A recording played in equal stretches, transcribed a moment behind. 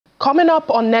Coming up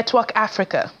on Network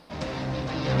Africa.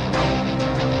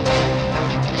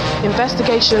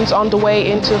 Investigations underway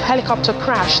into helicopter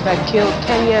crash that killed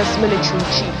Kenya's military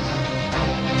chief.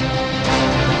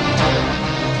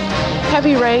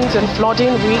 Heavy rains and flooding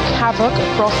wreak havoc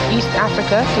across East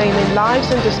Africa, claiming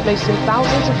lives and displacing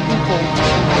thousands of people in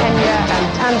Kenya and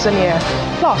Tanzania.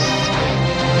 Plus,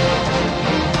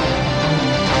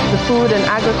 the Food and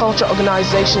Agriculture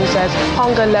Organization says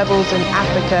hunger levels in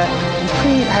Africa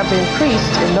have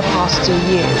increased in the past 2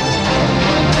 years.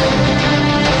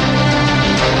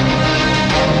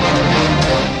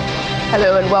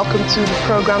 Hello and welcome to the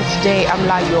program today. I'm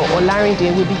Layo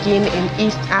Olarinde. We begin in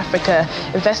East Africa.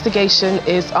 Investigation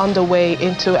is underway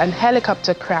into an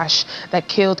helicopter crash that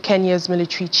killed Kenya's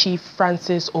military chief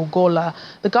Francis Ogola.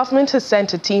 The government has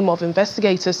sent a team of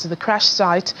investigators to the crash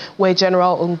site where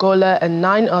General Ogola and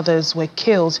 9 others were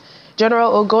killed.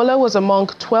 General Ogola was among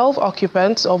 12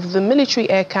 occupants of the military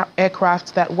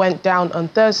aircraft that went down on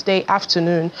Thursday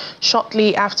afternoon,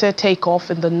 shortly after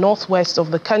takeoff in the northwest of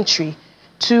the country.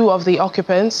 2 of the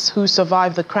occupants who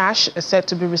survived the crash are said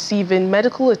to be receiving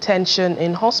medical attention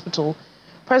in hospital.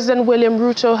 President William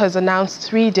Ruto has announced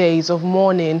 3 days of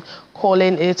mourning,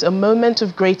 calling it a moment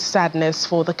of great sadness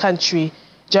for the country.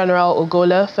 General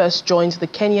Ogola first joined the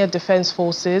Kenya Defense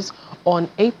Forces on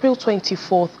April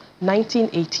 24,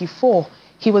 1984.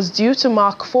 He was due to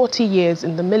mark 40 years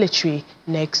in the military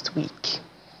next week.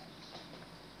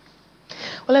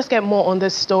 Well, let's get more on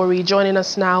this story. Joining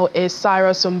us now is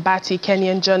Cyrus Mbati,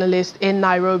 Kenyan journalist in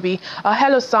Nairobi.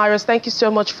 Hello, Cyrus. Thank you so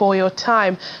much for your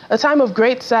time. A time of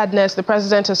great sadness, the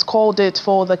president has called it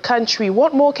for the country.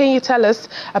 What more can you tell us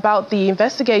about the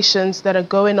investigations that are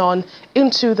going on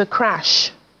into the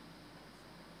crash?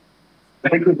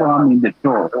 Thank you for having the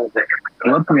show.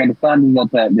 What we understand is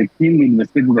that the team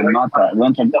investigating the matter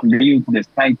went to view the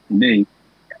site today.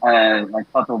 As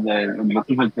part of the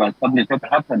investigation to establish what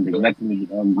happened exactly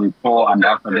before and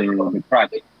after the crash.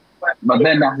 But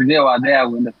then as they were there,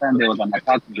 we understand there was an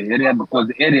attack in the area because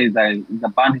the area is a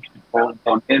bandit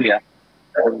town area.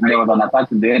 There was an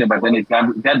attack in the area, but then it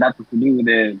had nothing to do with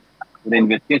the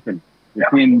investigation. The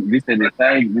team visited the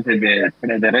site, visited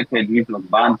the wreckage, which was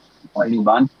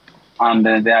banned, and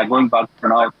they are going back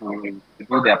now to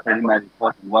do their preliminary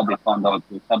report and what they found out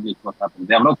to establish what happened.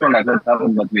 They have not told us what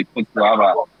happened, but we expect to have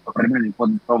a preliminary report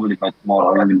probably by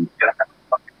tomorrow.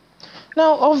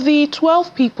 Now, of the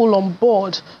 12 people on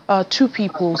board, 2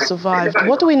 people survived.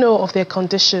 What do we know of their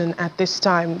condition at this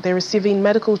time? They're receiving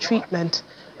medical treatment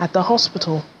at the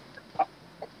hospital.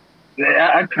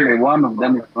 Actually, one of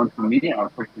them is going to me. I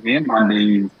talked to him, and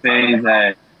he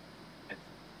says,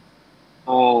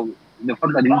 so the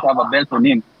fact that he didn't have a belt on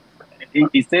him,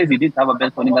 he says he didn't have a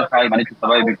belt on him, that's how he managed to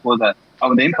survive, because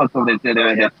of the impact of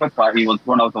the chopper, he was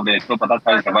thrown out of the chopper, that's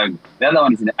how he survived. The other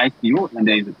one is in the ICU, and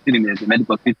there is still in the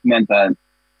medical treatment, and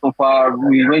so far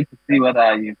we wait to see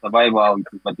whether he survived or not,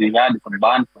 but he had some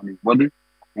burns on his body,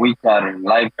 which are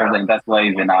life-threatening, that's why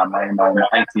he's in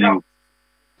ICU.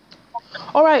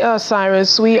 All right,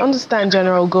 Cyrus, we understand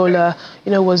General Ogola,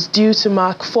 was due to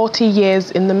mark 40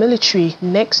 years in the military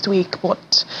next week,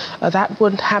 but that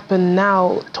wouldn't happen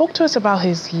now. Talk to us about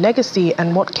his legacy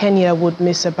and what Kenya would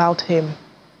miss about him.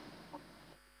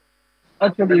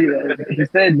 Actually, he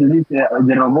said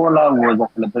General Ogola was a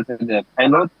celebrated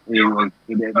pilot. He was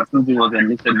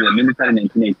enlisted in the military in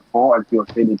 1984, as he was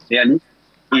said clearly.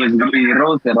 He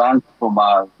rose the rank from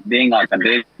being a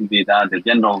cadet to be the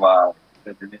general of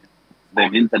the military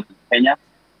in Kenya.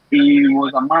 He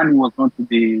was a man who was going to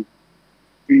be,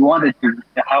 he wanted to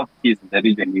have peace in the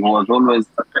region. He was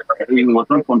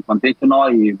not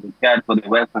confrontational. He cared for the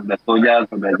welfare of the soldiers,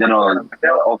 for the general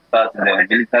officers in the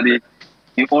military.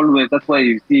 He always, that's why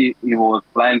you see he was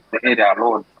flying to the area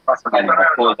alone personally,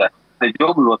 because the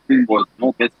job he was doing was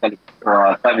more basically for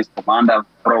a service commander,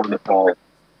 probably for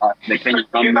the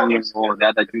Kenyan army or the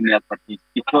other juniors, but he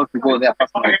chose to go there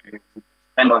personally to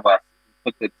kind of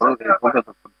the process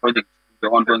of the project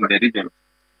ongoing in the region.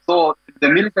 So the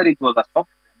military, it was a shock.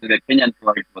 The Kenyan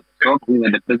was a shock.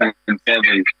 Even the president himself,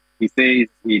 he says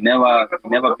he never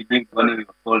believed when he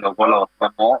was told Ogola was no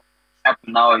more. Up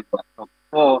to now, it's a shock.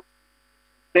 So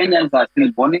Kenyans are still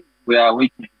mourning. We are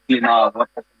waiting to see now what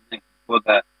happens next. So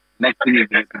the next thing is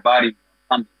the body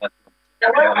on Sunday.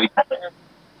 That's what we are waiting.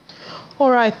 All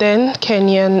right then,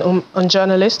 Kenyan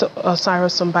journalist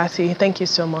Cyrus Mbati, thank you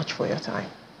so much for your time.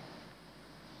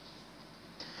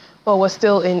 Well, we're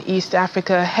still in East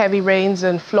Africa. Heavy rains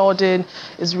and flooding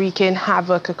is wreaking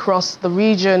havoc across the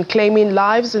region, claiming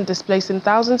lives and displacing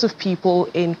thousands of people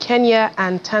in Kenya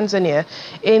and Tanzania.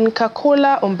 In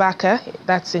Kakola Umbaka,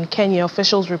 that's in Kenya,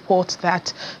 officials report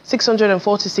that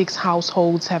 646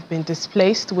 households have been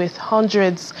displaced, with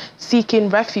hundreds seeking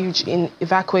refuge in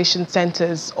evacuation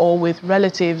centers or with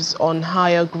relatives on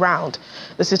higher ground.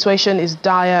 The situation is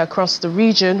dire across the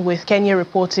region, with Kenya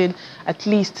reporting at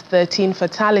least 13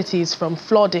 fatalities from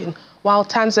flooding, while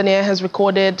Tanzania has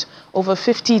recorded over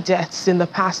 50 deaths in the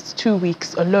past 2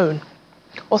 weeks alone.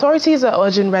 Authorities are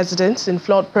urging residents in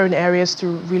flood-prone areas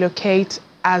to relocate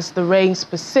as the rains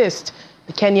persist.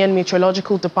 The Kenyan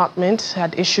Meteorological Department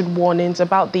had issued warnings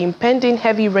about the impending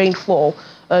heavy rainfall,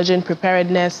 urging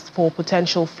preparedness for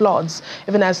potential floods.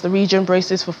 Even as the region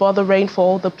braces for further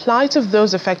rainfall, the plight of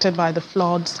those affected by the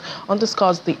floods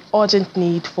underscores the urgent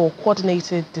need for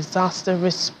coordinated disaster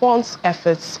response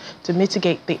efforts to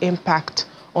mitigate the impact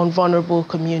on vulnerable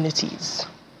communities.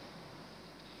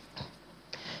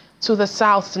 To the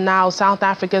south now, South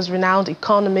Africa's renowned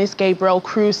economist Gabriel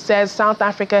Cruz says South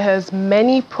Africa has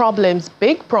many problems,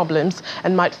 big problems,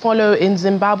 and might follow in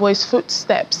Zimbabwe's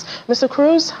footsteps. Mr.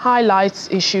 Cruz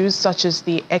highlights issues such as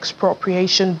the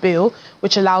expropriation bill,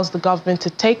 which allows the government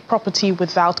to take property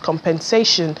without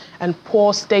compensation, and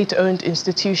poor state-owned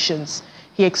institutions.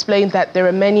 He explained that there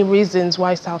are many reasons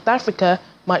why South Africa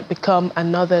might become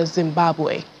another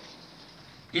Zimbabwe.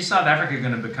 Is South Africa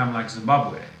going to become like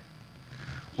Zimbabwe?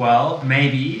 Well,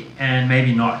 maybe and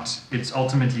maybe not. It's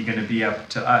ultimately going to be up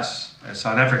to us as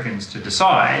South Africans to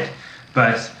decide,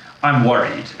 but I'm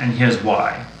worried, and here's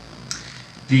why.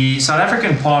 The South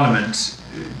African Parliament,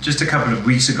 just a couple of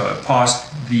weeks ago,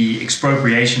 passed the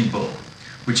expropriation bill,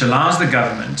 which allows the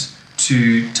government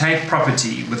to take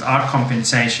property without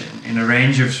compensation in a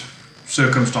range of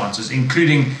circumstances,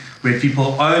 including where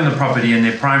people own the property and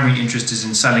their primary interest is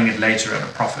in selling it later at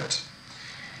a profit.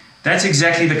 That's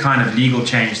exactly the kind of legal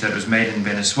change that was made in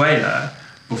Venezuela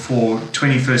before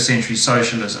 21st century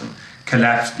socialism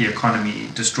collapsed the economy,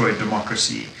 destroyed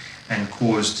democracy, and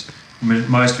caused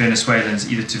most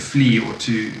Venezuelans either to flee or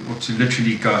to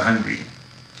literally go hungry.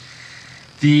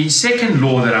 The second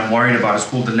law that I'm worried about is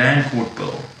called the Land Court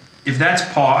Bill. If that's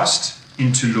passed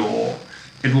into law,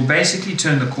 it will basically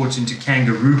turn the courts into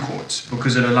kangaroo courts,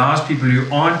 because it allows people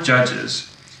who aren't judges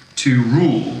to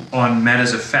rule on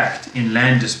matters of fact in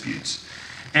land disputes,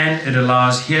 and it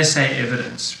allows hearsay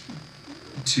evidence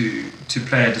to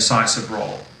play a decisive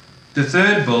role. The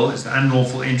third bill is the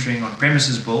Unlawful Entering on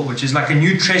Premises Bill, which is like a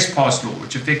new trespass law,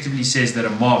 which effectively says that a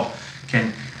mob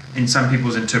can, in some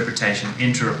people's interpretation,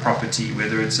 enter a property,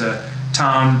 whether it's a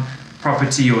town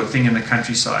property or a thing in the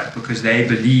countryside, because they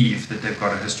believe that they've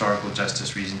got a historical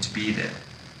justice reason to be there.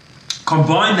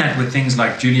 Combine that with things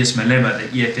like Julius Malema,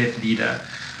 the EFF leader,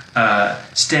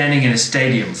 standing in a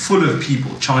stadium full of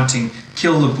people chanting,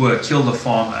 "Kill the Boer, kill the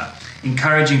farmer,"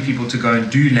 encouraging people to go and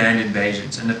do land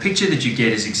invasions. And the picture that you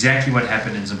get is exactly what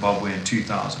happened in Zimbabwe in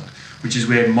 2000, which is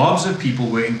where mobs of people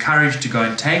were encouraged to go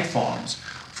and take farms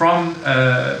from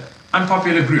an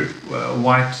unpopular group,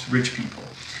 white rich people.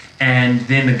 And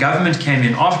then the government came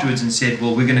in afterwards and said,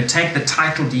 well, we're going to take the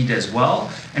title deed as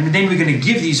well, and then we're going to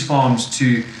give these farms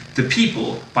to the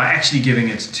people by actually giving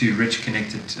it to rich,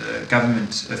 connected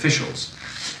government officials.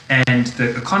 And the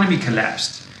economy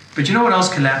collapsed. But you know what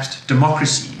else collapsed?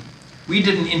 Democracy. We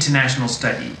did an international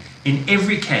study. In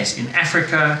every case, in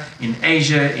Africa, in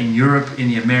Asia, in Europe, in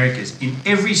the Americas, in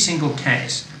every single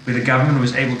case where the government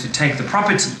was able to take the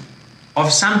property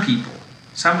of some people,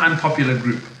 some unpopular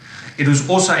group, it was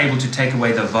also able to take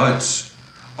away the votes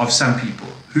of some people.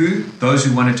 Who? Those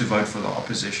who wanted to vote for the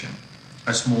opposition,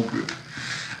 a small group.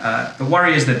 The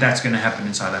worry is that that's going to happen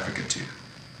in South Africa too.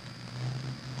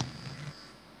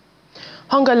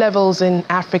 Hunger levels in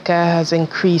Africa has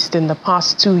increased in the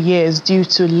past 2 years due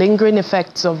to lingering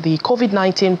effects of the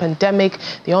COVID-19 pandemic,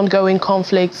 the ongoing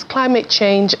conflicts, climate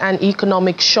change and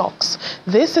economic shocks.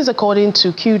 This is according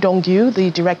to Q Dongyu, the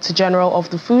Director General of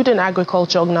the Food and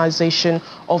Agriculture Organization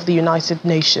of the United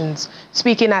Nations.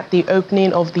 Speaking at the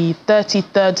opening of the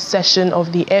 33rd session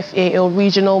of the FAO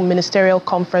Regional Ministerial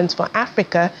Conference for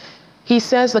Africa, he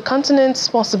says the continent's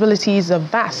possibilities are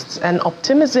vast and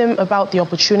optimism about the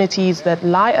opportunities that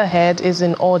lie ahead is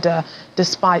in order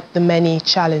despite the many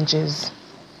challenges.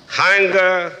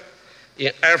 Hunger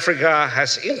in Africa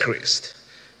has increased,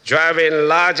 driven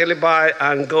largely by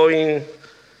ongoing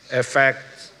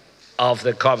effects of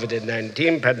the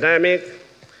COVID-19 pandemic,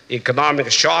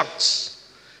 economic shocks,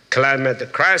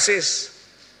 climate crisis,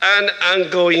 and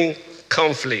ongoing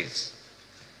conflicts.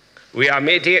 We are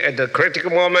meeting at a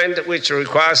critical moment which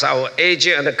requires our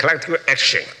urgent and collective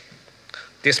action.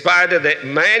 Despite the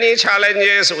many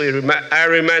challenges, I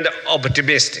remain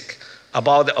optimistic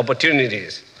about the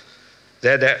opportunities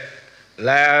that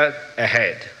lie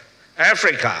ahead.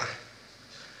 Africa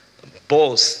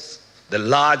boasts the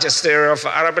largest area of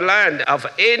Arab land of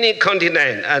any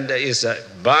continent and is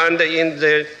bound in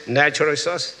the natural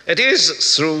resources. It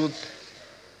is through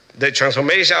the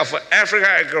transformation of Africa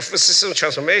agro-system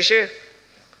transformation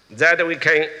that we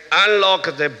can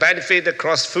unlock the benefit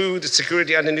across food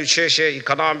security and nutrition,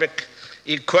 economic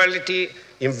equality,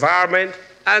 environment,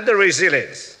 and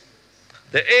resilience.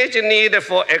 The urgent need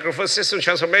for agro-system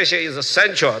transformation is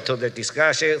central to the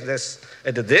discussion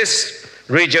at this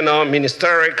regional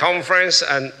ministerial conference,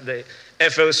 and the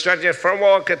FAO Strategy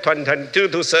Framework 2022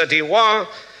 to 31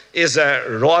 is a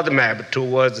roadmap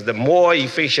towards the more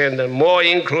efficient, more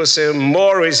inclusive,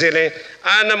 more resilient,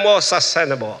 and more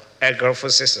sustainable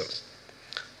agro-food systems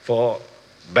for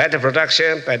better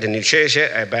production, better nutrition,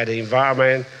 a better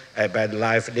environment, a better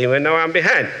life living on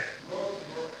behind.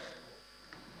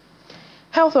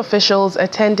 Health officials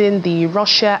attending the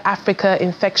Russia-Africa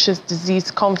Infectious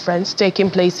Disease Conference taking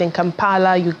place in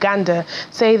Kampala, Uganda,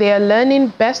 say they are learning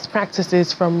best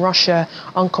practices from Russia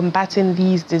on combating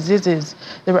these diseases.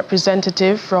 The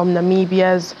representative from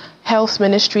Namibia's Health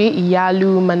Ministry,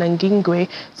 Iyalu Manangingwe,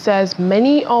 says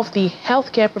many of the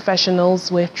healthcare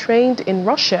professionals were trained in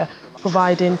Russia,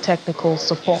 providing technical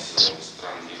support.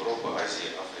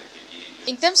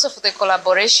 In terms of the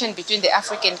collaboration between the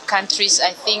African countries,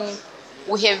 I think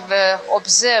we have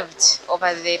observed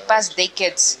over the past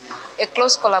decades a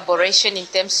close collaboration in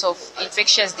terms of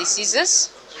infectious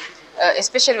diseases,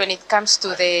 especially when it comes to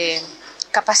the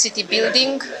capacity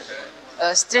building,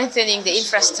 strengthening the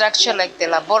infrastructure like the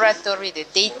laboratory, the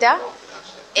data.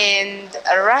 And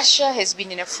Russia has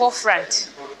been in the forefront,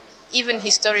 even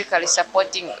historically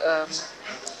supporting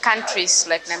countries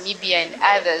like Namibia and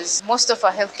others.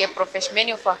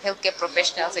 Many of our healthcare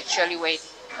professionals actually were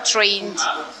trained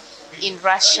in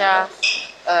Russia.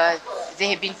 They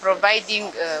have been providing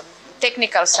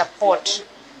technical support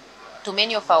to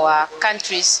many of our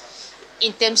countries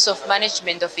in terms of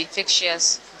management of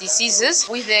infectious diseases.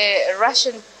 With the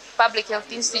Russian public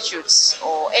health institutes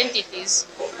or entities,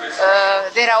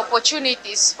 there are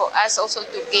opportunities for us also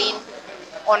to gain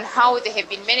on how they have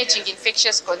been managing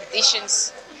infectious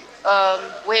conditions.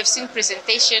 We have seen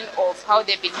presentation of how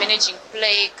they've been managing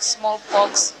plague,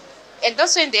 smallpox, and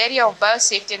also in the area of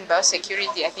biosafety and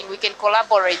biosecurity. I think we can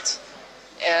collaborate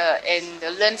and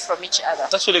learn from each other.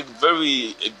 It's actually a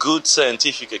very good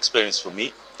scientific experience for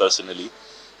me personally,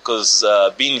 because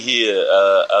being here,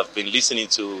 I've been listening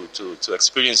to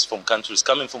experience from countries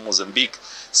coming from Mozambique,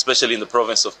 especially in the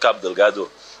province of Cabo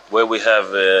Delgado, where we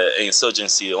have an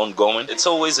insurgency ongoing. It's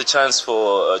always a chance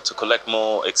for to collect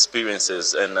more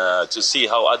experiences and to see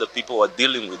how other people are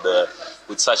dealing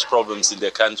with such problems in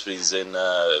their countries, and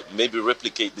maybe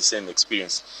replicate the same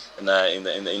experience in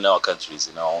our countries,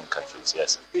 in our own countries.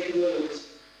 Yes.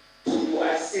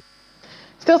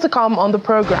 Still to come on the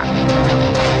program.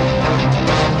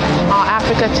 Our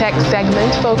Africa Tech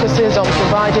segment focuses on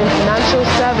providing financial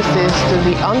services to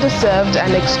the underserved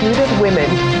and excluded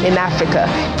women in Africa.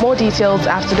 More details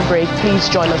after the break. Please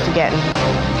join us again.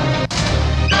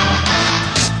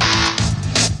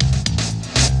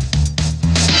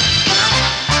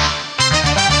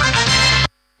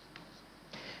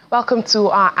 Welcome to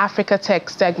our Africa Tech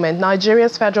segment.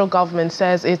 Nigeria's federal government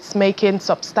says it's making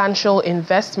substantial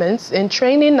investments in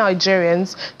training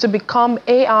Nigerians to become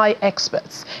AI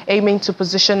experts, aiming to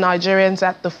position Nigerians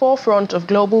at the forefront of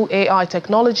global AI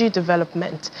technology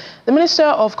development. The Minister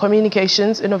of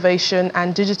Communications, Innovation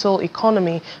and Digital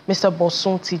Economy, Mr.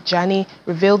 Bosun Tijani,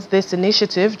 revealed this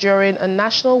initiative during a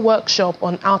national workshop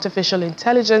on artificial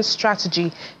intelligence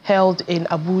strategy held in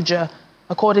Abuja.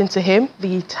 According to him,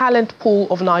 the talent pool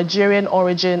of Nigerian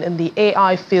origin in the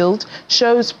AI field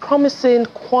shows promising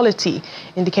quality,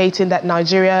 indicating that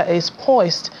Nigeria is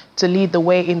poised to lead the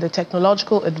way in the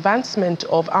technological advancement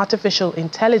of artificial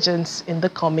intelligence in the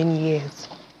coming years.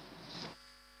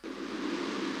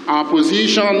 Our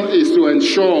position is to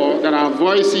ensure that our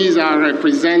voices are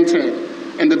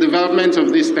represented in the development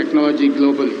of this technology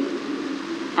globally.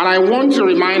 And I want to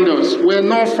remind us, we're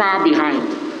not far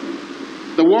behind.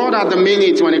 The world at the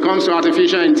minute when it comes to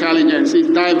artificial intelligence is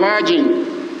diverging.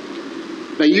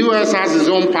 The US has its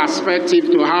own perspective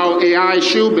to how AI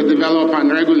should be developed and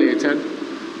regulated.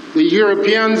 The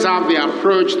Europeans have their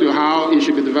approach to how it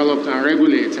should be developed and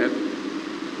regulated.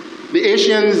 The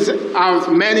Asians have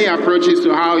many approaches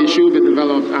to how it should be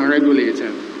developed and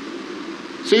regulated.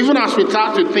 So even as we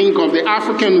start to think of the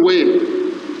African way,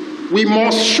 we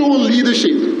must show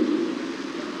leadership.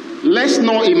 let's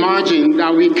not imagine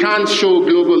that we can't show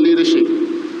global leadership,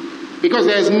 because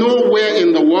there's nowhere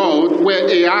in the world where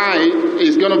AI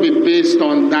is going to be based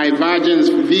on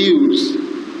divergent views.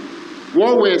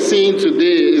 What we're seeing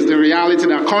today is the reality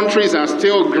that countries are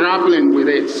still grappling with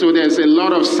it. So there's a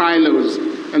lot of silos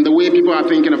in the way people are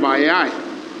thinking about AI.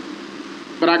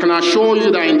 But I can assure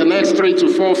you that in the next 3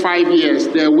 to 4, 5 years,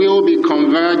 there will be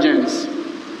convergence.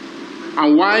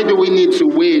 And why do we need to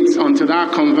wait until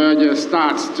that convergence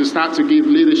starts to give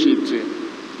leadership to?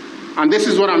 And this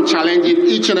is what I'm challenging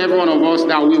each and every one of us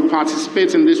that will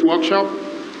participate in this workshop,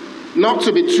 not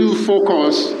to be too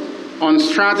focused on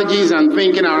strategies and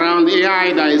thinking around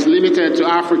AI that is limited to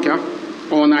Africa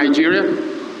or Nigeria,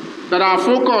 that our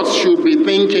focus should be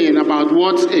thinking about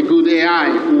what a good AI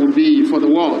will be for the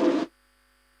world.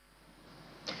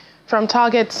 From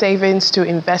target savings to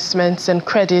investments and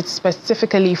credit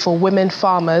specifically for women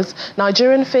farmers,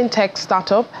 Nigerian fintech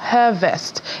startup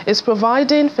Harvest is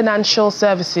providing financial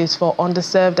services for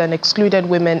underserved and excluded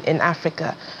women in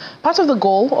Africa. Part of the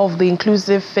goal of the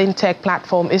inclusive fintech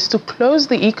platform is to close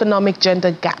the economic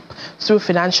gender gap through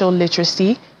financial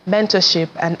literacy, mentorship,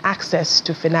 and access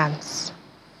to finance.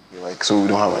 So we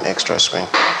don't have an extra screen.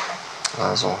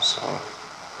 That's all.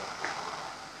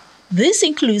 This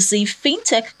inclusive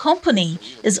fintech company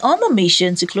is on a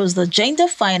mission to close the gender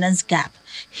finance gap,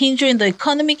 hindering the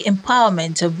economic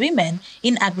empowerment of women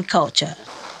in agriculture.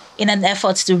 In an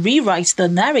effort to rewrite the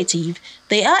narrative,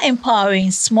 they are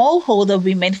empowering smallholder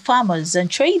women farmers and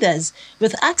traders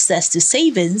with access to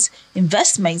savings,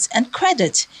 investments, and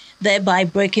credit, thereby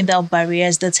breaking down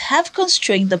barriers that have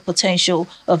constrained the potential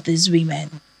of these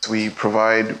women. We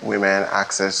provide women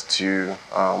access to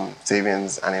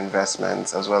savings and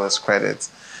investments as well as credit.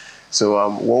 So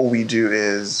what we do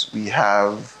is we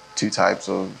have 2 types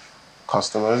of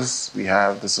customers. We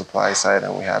have the supply side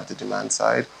and we have the demand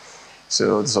side.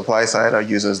 So the supply side are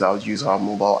users that would use our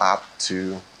mobile app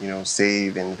to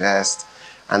save, invest.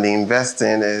 And the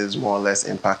investing is more or less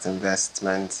impact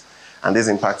investment. And this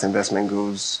impact investment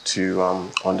goes to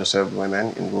underserved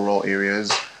women in rural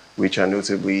areas, which are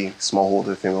notably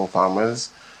smallholder female farmers,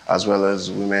 as well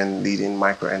as women leading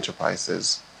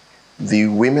micro-enterprises. The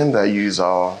women that use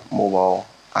our mobile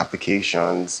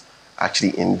applications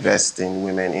actually invest in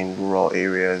women in rural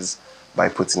areas by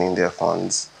putting in their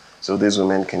funds. So these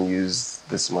women can use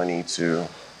this money to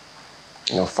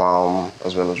farm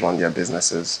as well as run their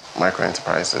businesses,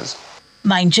 micro-enterprises.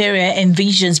 Nigeria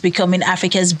envisions becoming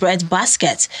Africa's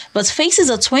breadbasket, but faces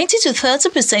a 20 to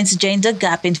 30% gender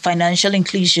gap in financial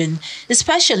inclusion,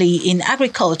 especially in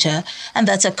agriculture, and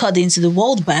that's according to the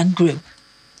World Bank Group.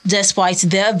 Despite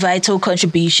their vital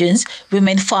contributions,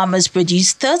 women farmers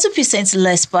produce 30%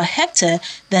 less per hectare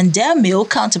than their male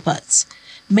counterparts,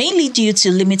 mainly due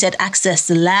to limited access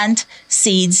to land,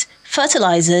 seeds,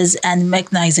 fertilizers, and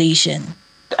mechanization.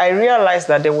 I realized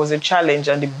that there was a challenge,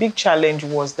 and the big challenge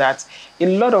was that a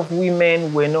lot of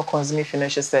women were not consuming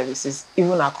financial services,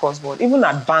 even across board, even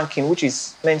at banking, which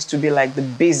is meant to be like the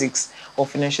basics of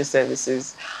financial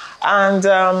services. And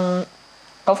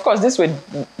of course, this was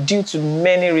due to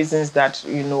many reasons that,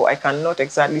 I cannot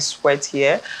exactly sweat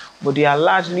here, but they are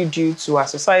largely due to our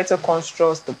societal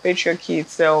constructs, the patriarchy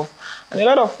itself, and a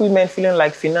lot of women feeling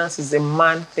like finance is a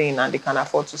man thing and they can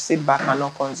afford to sit back and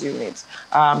not consume it.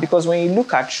 Because when you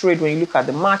look at trade, when you look at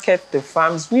the market, the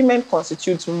farms, women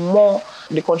constitute more,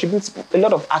 they contribute a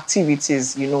lot of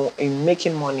activities, in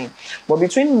making money. But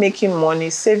between making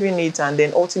money, saving it, and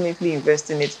then ultimately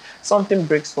investing it, something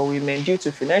breaks for women due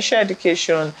to financial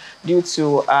education, due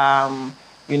to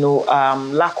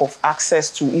lack of access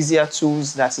to easier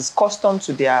tools that is custom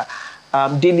to their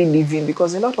daily living,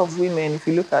 because a lot of women, if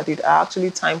you look at it, are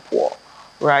actually time poor,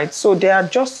 right? So there are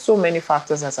just so many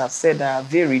factors, as I've said, that are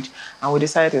varied, and we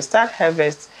decided to start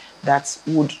Harvest that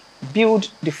would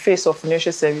build the face of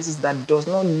financial services that does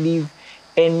not leave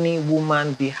any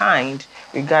woman behind,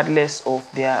 regardless of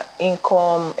their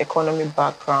income, economic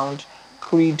background,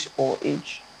 creed, or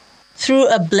age. Through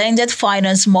a blended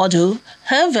finance model,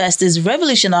 Harvest is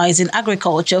revolutionizing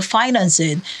agriculture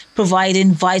financing,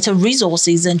 providing vital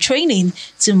resources and training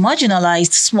to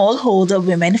marginalized smallholder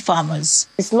women farmers.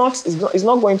 It's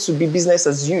not going to be business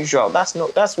as usual. That's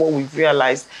what we've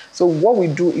realized. So what we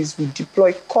do is we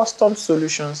deploy custom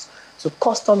solutions to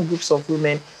custom groups of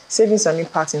women, savings and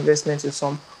impact investment to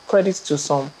some, credit to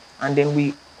some, and then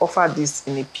we offer this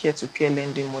in a peer-to-peer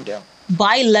lending model.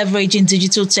 By leveraging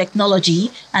digital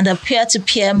technology and a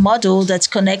peer-to-peer model that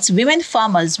connects women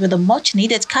farmers with the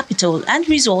much-needed capital and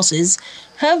resources,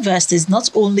 Harvest is not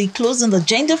only closing the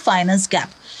gender finance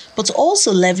gap, but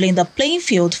also leveling the playing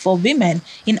field for women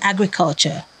in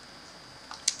agriculture.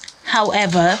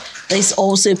 However, this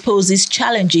also poses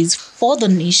challenges for the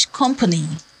niche company.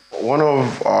 One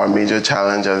of our major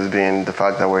challenges has been the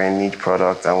fact that we're a niche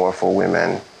product and we're for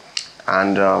women.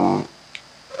 And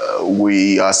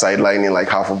we are sidelining like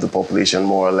half of the population,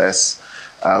 more or less.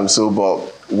 But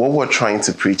what we're trying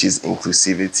to preach is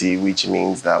inclusivity, which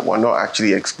means that we're not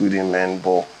actually excluding men,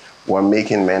 but we're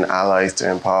making men allies to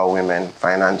empower women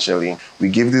financially. We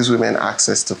give these women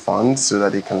access to funds so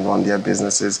that they can run their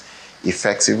businesses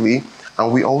effectively.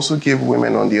 And we also give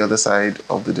women on the other side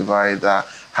of the divide that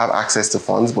have access to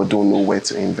funds but don't know where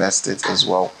to invest it as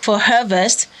well. For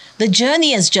Harvest, the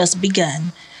journey has just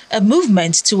begun, a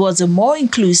movement towards a more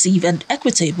inclusive and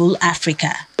equitable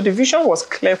Africa. The vision was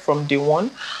clear from day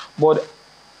one, but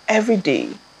every day,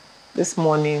 this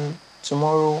morning,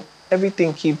 tomorrow,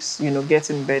 everything keeps,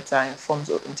 getting better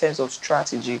in terms of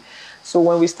strategy. So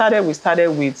when we started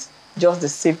with just the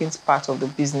savings part of the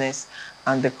business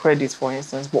and the credit, for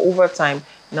instance. But over time,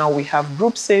 now we have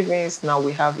group savings, now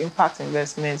we have impact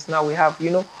investments, now we have,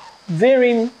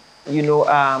 varying,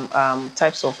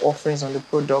 types of offerings on the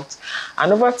products.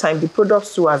 And over time, the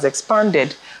products too has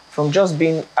expanded from just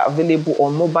being available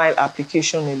on mobile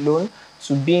application alone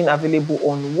to being available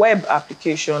on web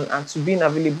application and to being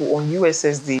available on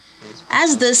USSD.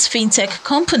 As this fintech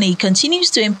company continues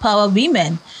to empower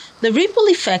women, the ripple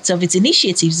effects of its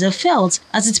initiatives are felt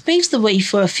as it paves the way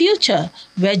for a future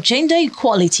where gender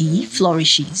equality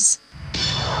flourishes.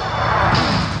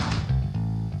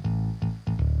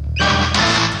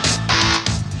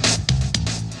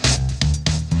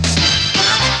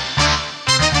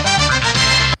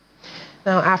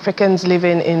 Now, Africans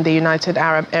living in the United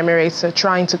Arab Emirates are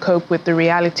trying to cope with the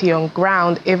reality on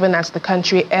ground, even as the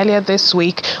country earlier this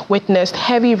week witnessed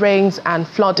heavy rains and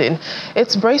flooding.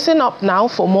 It's bracing up now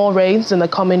for more rains in the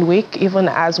coming week, even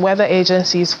as weather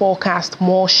agencies forecast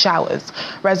more showers.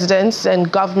 Residents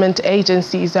and government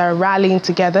agencies are rallying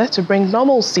together to bring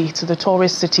normalcy to the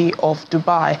tourist city of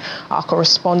Dubai. Our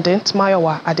correspondent,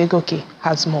 Mayowa Adegoke,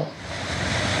 has more.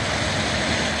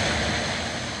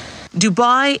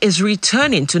 Dubai is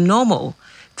returning to normal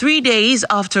 3 days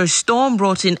after a storm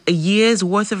brought in a year's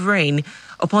worth of rain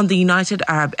upon the United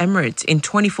Arab Emirates in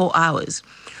 24 hours,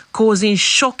 causing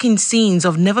shocking scenes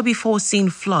of never-before-seen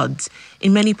floods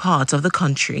in many parts of the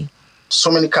country. So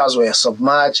many cars were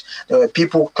submerged. There were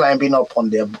people climbing up on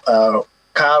their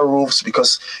car roofs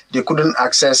because they couldn't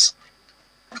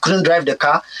drive the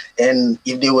car, and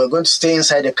if they were going to stay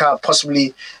inside the car,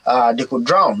 possibly they could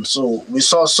drown. So we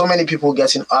saw so many people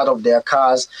getting out of their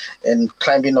cars and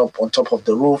climbing up on top of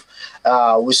the roof.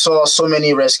 We saw so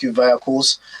many rescue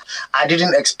vehicles. I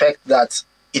didn't expect that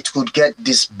it could get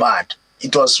this bad.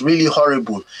 It was really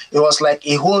horrible. It was like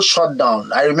a whole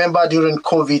shutdown. I remember during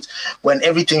COVID when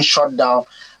everything shut down,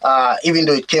 even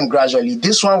though it came gradually.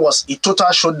 This one was a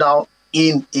total shutdown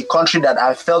in a country that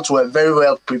I felt were very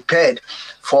well prepared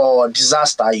for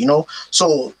disaster,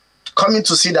 So coming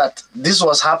to see that this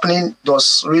was happening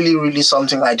was really, really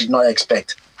something I did not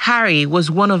expect. Harry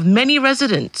was one of many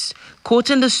residents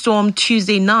caught in the storm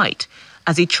Tuesday night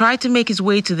as he tried to make his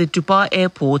way to the Dubai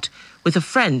airport with a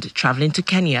friend traveling to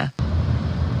Kenya.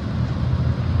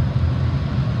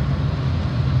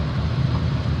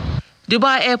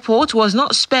 Dubai airport was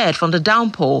not spared from the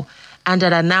downpour and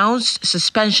had announced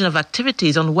suspension of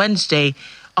activities on Wednesday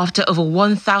after over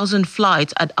 1,000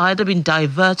 flights had either been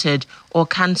diverted or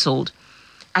cancelled.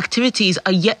 Activities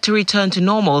are yet to return to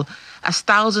normal as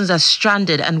thousands are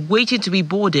stranded and waiting to be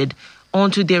boarded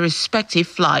onto their respective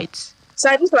flights. So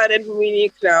I just landed in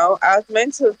Munich now. I was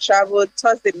meant to travel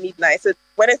Thursday midnight, so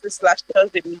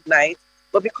Wednesday/Thursday midnight.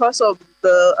 But because of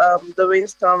the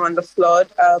rainstorm and the flood,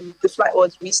 the flight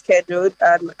was rescheduled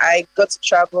and I got to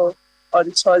travel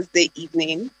on Thursday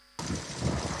evening.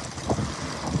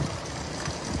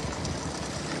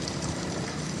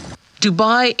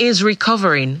 Dubai is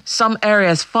recovering, some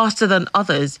areas faster than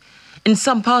others. In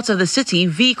some parts of the city,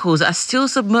 vehicles are still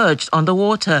submerged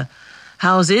underwater.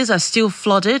 Houses are still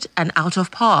flooded and out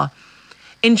of power.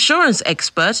 Insurance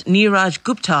expert Neeraj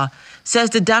Gupta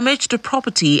says the damage to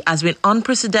property has been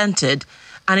unprecedented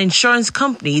and insurance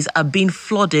companies are being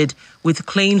flooded with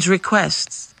claims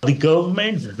requests. The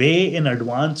government way in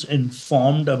advance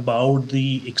informed about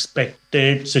the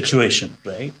expected situation,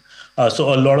 right?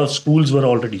 So a lot of schools were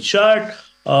already shut.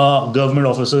 Government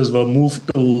officers were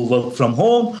moved to work from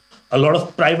home. A lot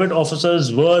of private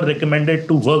officers were recommended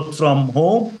to work from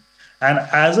home. And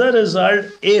as a result,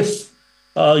 if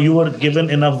you were given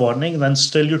enough warning, then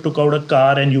still you took out a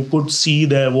car and you could see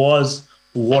there was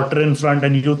water in front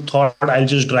and you thought, I'll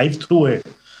just drive through it.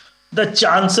 The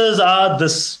chances are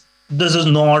this is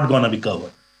not going to be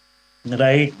covered,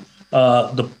 right?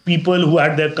 the people who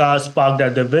had their cars parked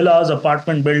at their villas,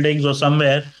 apartment buildings, or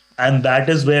somewhere, and that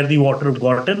is where the water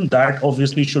got in. That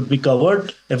obviously should be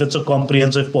covered if it's a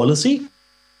comprehensive policy.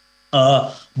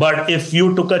 But if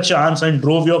you took a chance and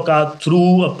drove your car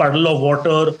through a puddle of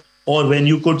water, or when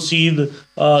you could see the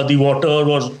water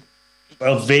was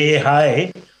way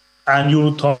high, and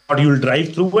you thought you'll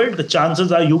drive through it, the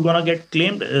chances are you're going to get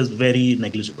claimed is very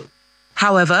negligible.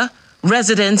 However,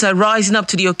 residents are rising up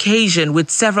to the occasion with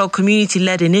several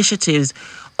community-led initiatives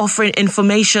offering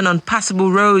information on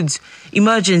passable roads,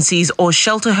 emergencies or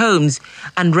shelter homes,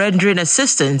 and rendering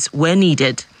assistance where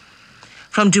needed.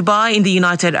 From Dubai in the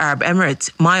United Arab Emirates,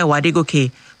 Maya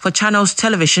Wadegoke for Channels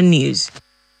Television News.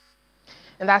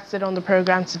 And that's it on the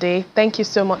program today. Thank you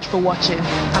so much for watching.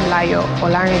 I'm Layo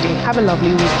Olarinde. Have a lovely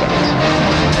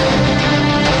weekend.